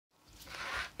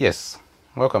Yes,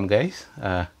 welcome guys.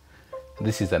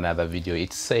 This is another video.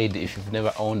 It said if you've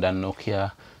never owned a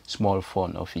Nokia small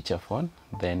phone or feature phone,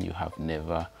 then you have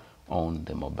never owned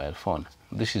the mobile phone.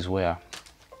 This is where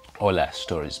all our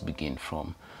stories begin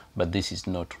from, but this is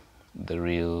not the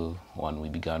real one we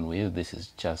began with. This is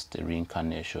just a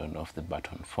reincarnation of the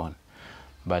button phone.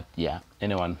 But yeah,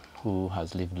 anyone who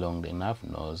has lived long enough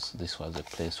knows this was a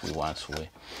place we once were.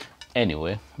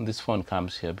 Anyway, this phone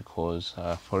comes here because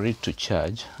for it to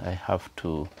charge, I have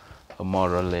to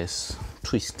more or less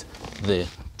twist the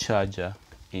charger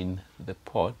in the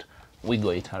port, wiggle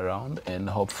it around, and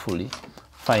hopefully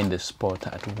find a spot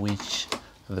at which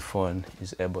the phone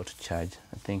is able to charge.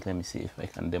 I think, let me see if I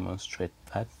can demonstrate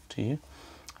that to you.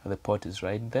 The port is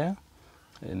right there,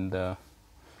 and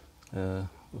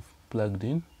we've plugged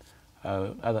in.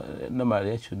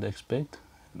 Normally I should expect,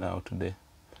 now today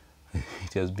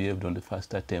it has behaved on the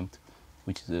first attempt,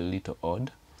 which is a little odd.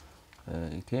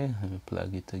 Okay, let me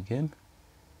plug it again.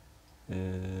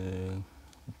 It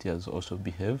has also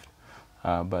behaved,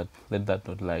 but let that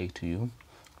not lie to you.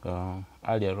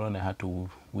 Earlier on I had to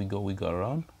wiggle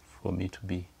around for me to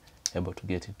be able to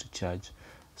get it to charge.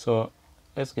 So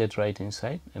let's get right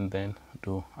inside and then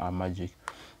do our magic.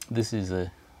 This is a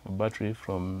battery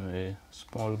from a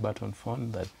small button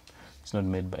phone that is not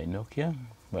made by Nokia,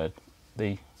 but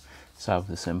they serve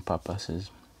the same purposes.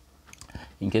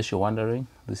 In case you're wondering,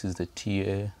 this is the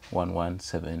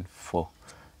TA1174,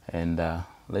 and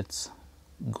let's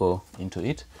go into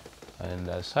it. And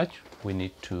as such, we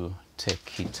need to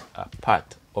take it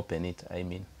apart, open it, I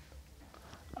mean.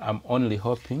 I'm only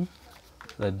hoping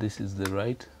that this is the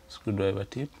right screwdriver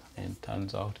tip, and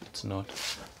turns out it's not.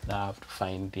 Now I have to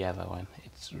find the other one.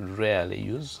 It's rarely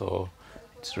used, so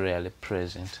it's rarely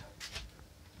present.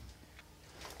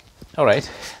 All right,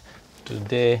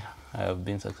 today I have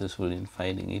been successful in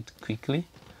finding it quickly,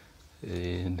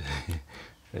 and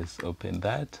let's open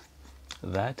that,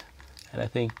 and I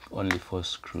think only 4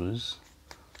 screws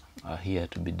are here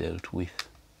to be dealt with.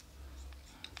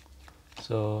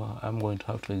 So I'm going to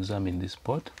have to examine this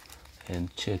port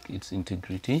and check its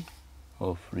integrity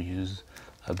of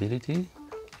reusability,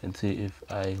 and see if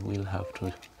I will have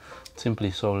to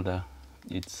simply solder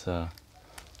its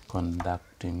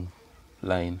conducting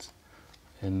lines.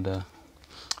 And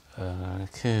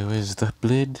okay, where's the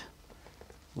blade?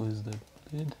 Where's the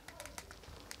blade?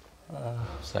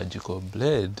 Surgical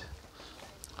blade.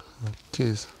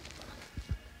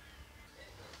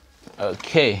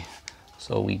 Okay,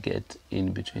 so we get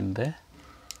in between there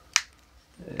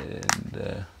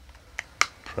and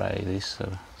pry this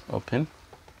open.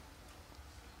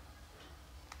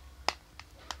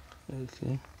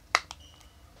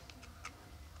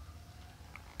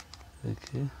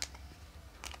 Okay,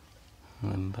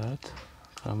 and that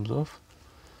comes off.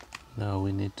 Now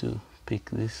we need to pick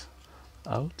this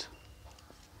out,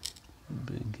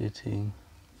 be getting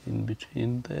in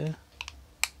between there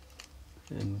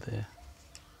and there,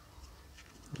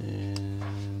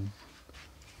 and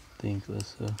I think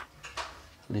let's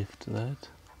lift that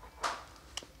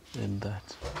and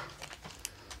that.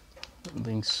 I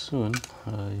think soon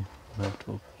I have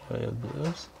to acquire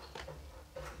gloves.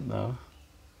 Now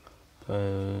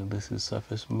this is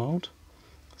surface mount,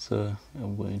 so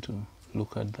I'm going to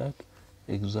look at that,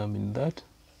 examine that,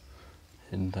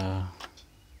 and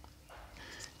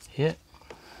yeah.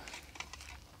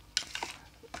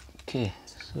 Okay,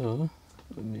 so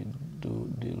let me deal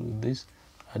with this.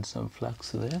 Add some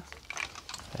flux there,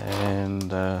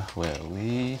 and where are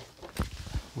we?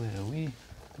 We're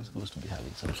supposed to be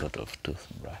having some sort of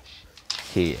toothbrush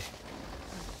here.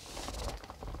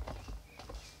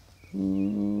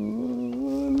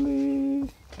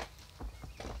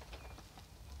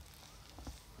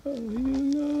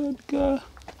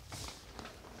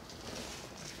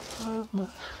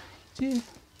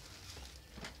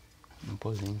 I'm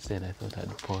pausing instead. I thought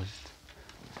I'd paused.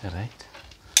 Alright.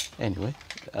 Anyway,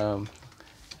 I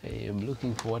am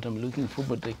looking for what I'm looking for,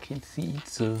 but I can't see it,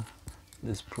 so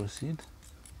let's proceed.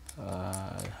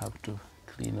 I have to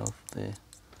clean off the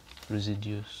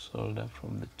residue solder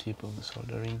from the tip of the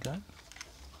soldering gun,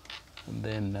 and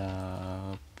then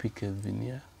pick a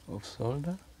veneer of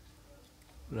solder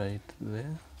right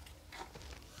there.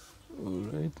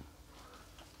 Alright.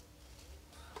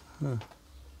 The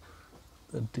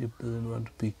tip doesn't want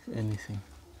to pick anything.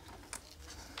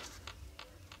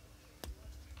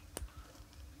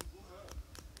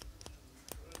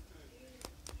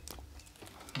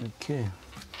 Okay,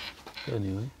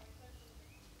 anyway,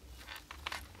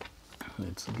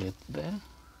 let's get there.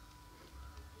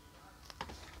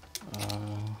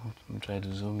 Let me try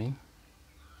to zoom in,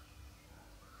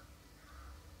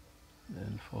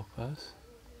 then focus.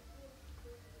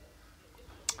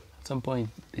 some point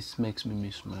this makes me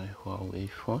miss my Huawei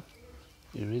phone.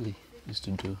 It really used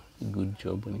to do a good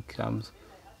job when it comes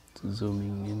to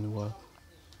zooming in well.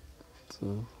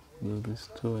 So do this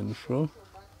to and fro.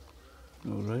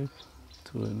 Alright,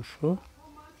 to and fro,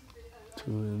 to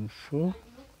and fro,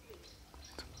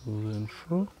 to and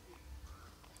fro,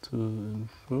 to and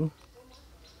fro.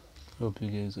 Hope you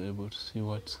guys are able to see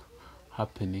what's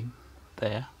happening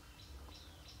there.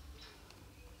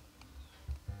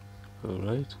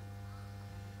 Alright,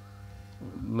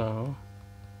 now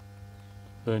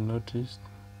I noticed,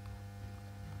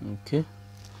 okay,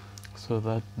 so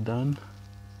that done.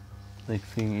 Next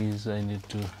thing is I need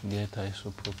to get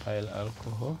isopropyl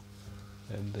alcohol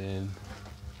and then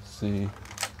see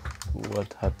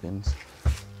what happens.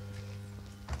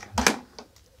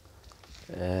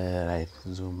 Right,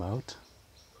 zoom out.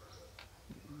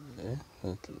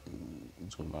 Okay,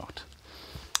 zoom out.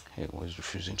 It was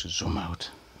refusing to zoom out.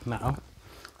 Now,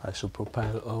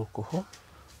 isopropyl alcohol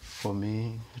for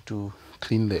me to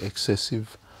clean the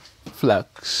excessive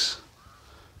flux.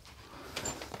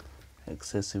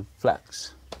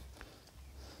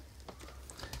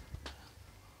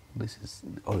 This is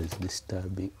always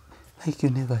disturbing. Like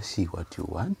you never see what you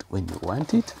want when you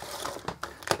want it.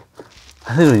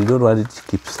 And then when you don't want it, you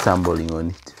keep stumbling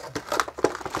on it.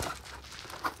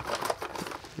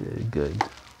 Very good.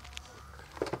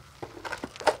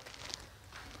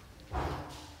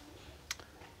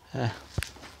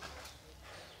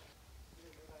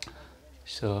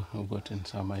 So I've gotten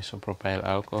some isopropyl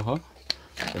alcohol,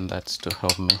 and that's to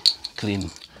help me clean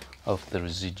off the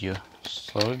residual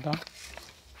solder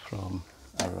from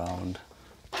around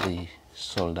the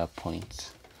solder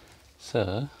points.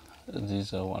 So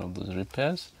these are one of those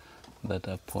repairs that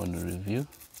upon review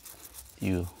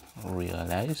you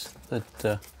realize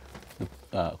that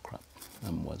crap,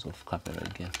 was off camera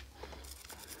again.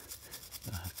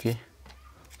 Okay,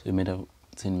 so you may have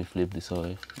seen me flip this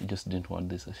off. You just didn't want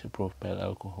this isopropyl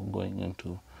alcohol going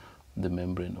into the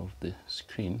membrane of the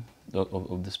screen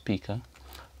of the speaker,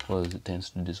 because it tends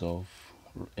to dissolve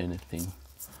anything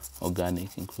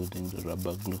organic, including the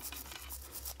rubber glue.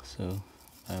 So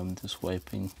I'm just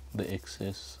wiping the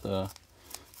excess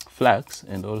flux.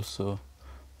 And also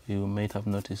you might have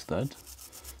noticed that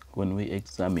when we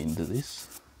examined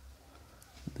this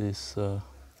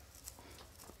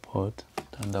pot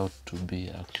turned out to be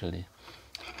actually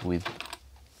with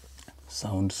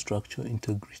sound structure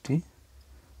integrity,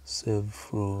 saved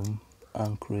from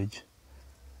anchorage,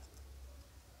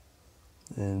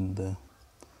 and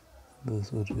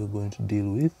that's what we're going to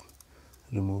deal with.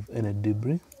 Remove any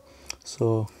debris.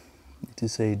 So it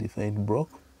is said if it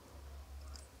broke,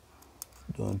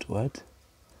 don't what?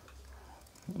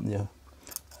 Yeah,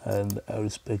 and I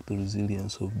respect the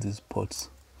resilience of these pots.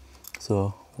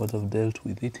 So what I've dealt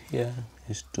with it here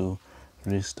is to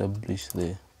reestablish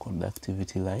the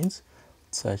conductivity lines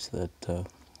such that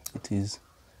it is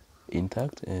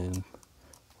intact and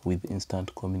with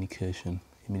instant communication.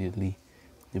 Immediately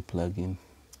you plug in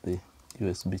the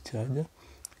USB charger,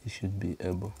 you should be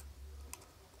able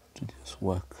to just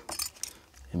work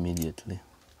immediately.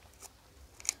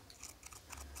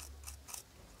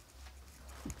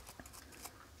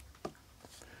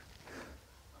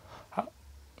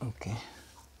 Okay.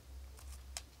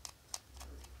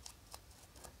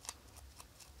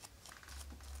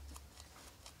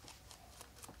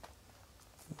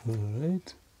 All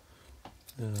right.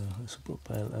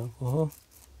 Isopropyl alcohol.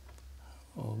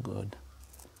 Oh God.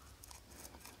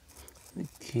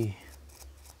 Okay.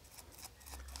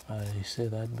 I say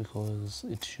that because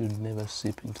it should never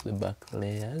seep into the back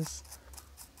layers,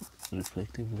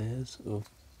 reflective layers of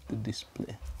the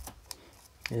display.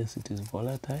 Yes, it is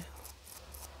volatile,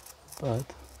 but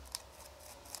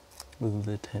with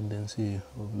the tendency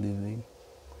of leaving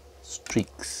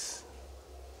streaks.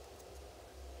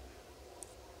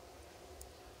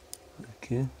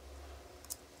 Okay.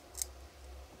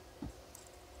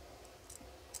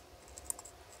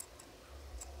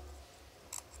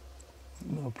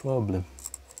 No problem.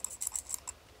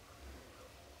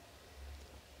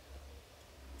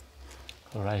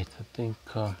 All right, I think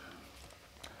I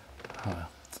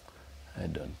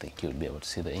don't think you'll be able to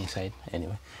see the inside.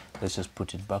 Anyway, let's just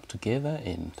put it back together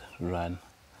and run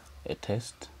a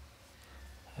test.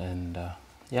 And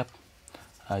yep,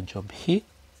 our job here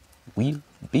will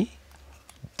be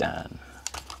done.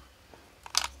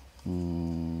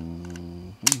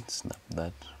 Snap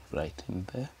that right in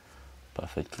there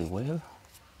perfectly well,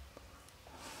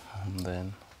 and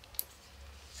then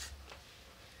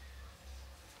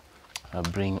I'll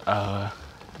bring our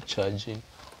charging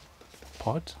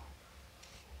port,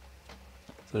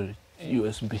 sorry,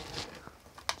 USB,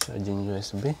 charging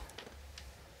USB,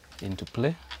 into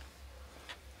play,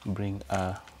 bring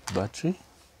our battery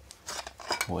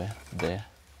where there,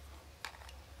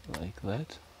 like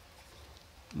that,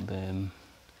 then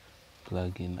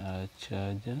plug in our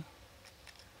charger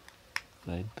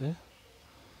right there,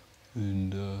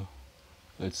 and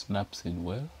it snaps in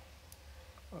well.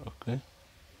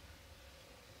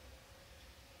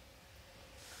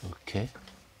 Okay,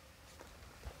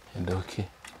 and okay,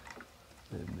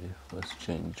 let me first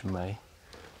change my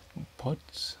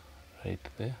ports right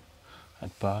there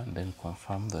at power, and then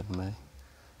confirm that my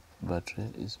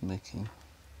battery is making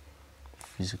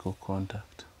physical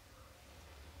contact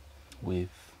with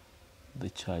the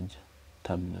charge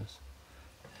terminals.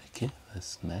 Okay,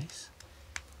 that's nice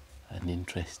and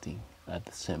interesting at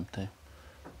the same time.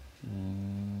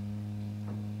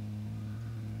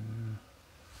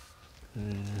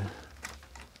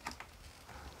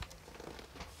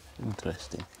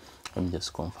 Interesting. Let me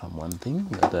just confirm one thing,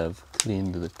 that I've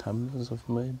cleaned the terminals of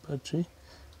my battery.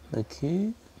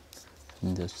 Okay,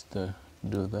 and just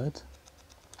do that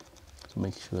to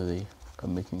make sure they are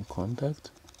making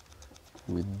contact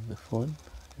with the phone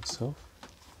itself.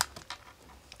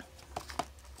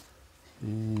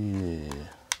 Yeah,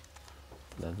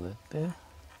 plug that there,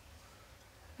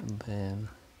 and then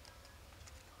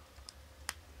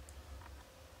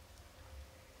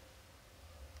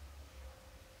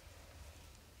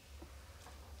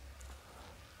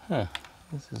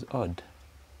this is odd.